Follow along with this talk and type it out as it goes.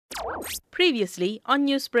Previously on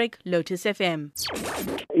Newsbreak, Lotus FM.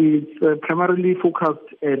 It's primarily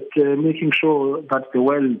focused at making sure that the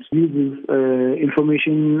world uses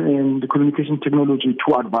information and communication technology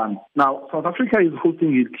to advance. Now, South Africa is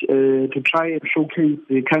hosting it to try and showcase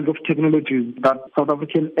the kinds of technologies that South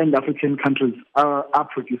African and African countries are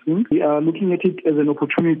producing. We are looking at it as an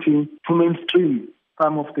opportunity to mainstream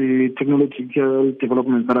some of the technological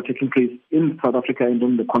developments that are taking place in South Africa and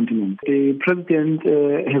on the continent. The president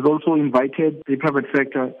has also invited the private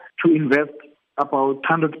sector to invest about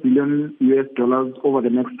 $100 billion over the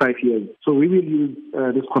next 5 years. So we will use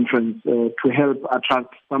this conference to help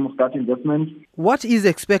attract some of that investment. What is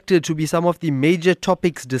expected to be some of the major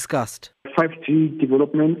topics discussed? 5G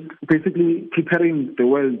development, basically preparing the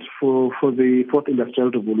world for the fourth industrial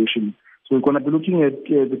revolution. So we're going to be looking at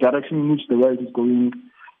the direction in which the world is going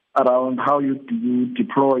around how you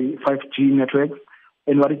deploy 5G networks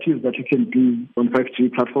and what it is that you can do on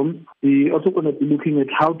 5G platforms. We're also going to be looking at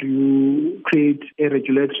how do you create a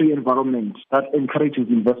regulatory environment that encourages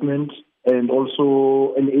investment and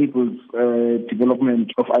also enables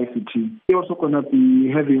development of ICT. We're also going to be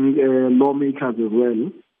having lawmakers as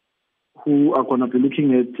well who are going to be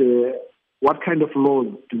looking at what kind of laws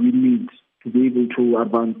do we need to be able to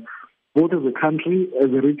advance both as a country, as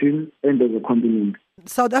a region, and as a continent.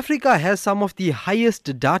 South Africa has some of the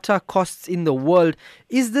highest data costs in the world.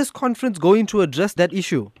 Is this conference going to address that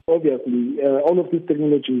issue? Obviously, all of these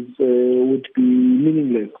technologies would be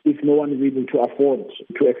meaningless if no one is able to afford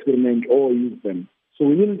to experiment or use them. So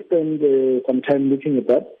we will spend some time looking at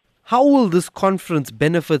that. How will this conference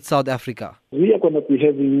benefit South Africa? We are going to be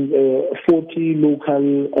having 40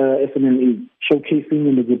 local SMEs showcasing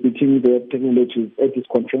and exhibiting their technologies at this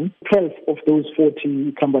conference. 12 of those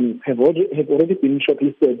 40 companies have already been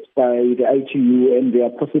shortlisted by the ITU, and they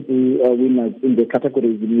are possible winners in the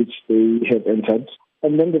categories in which they have entered.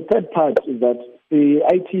 And then the third part is that the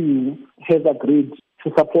ITU has agreed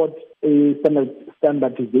to support a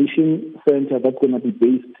standardization center that's going to be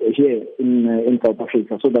based here in South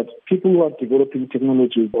Africa, so that people who are developing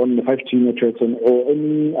technologies on the 5G networks or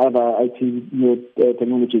any other IT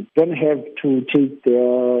technologies don't have to take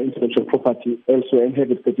their intellectual property elsewhere and have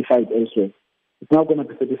it certified elsewhere. It's now going to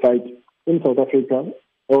be certified in South Africa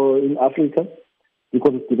or in Africa,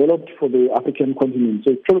 because it's developed for the African continent.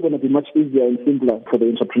 So it's probably going to be much easier and simpler for the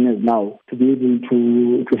entrepreneurs now to be able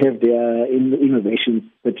to have their innovations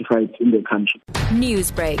certified in their country.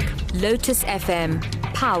 Newsbreak, Lotus FM,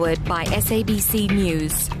 powered by SABC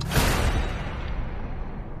News.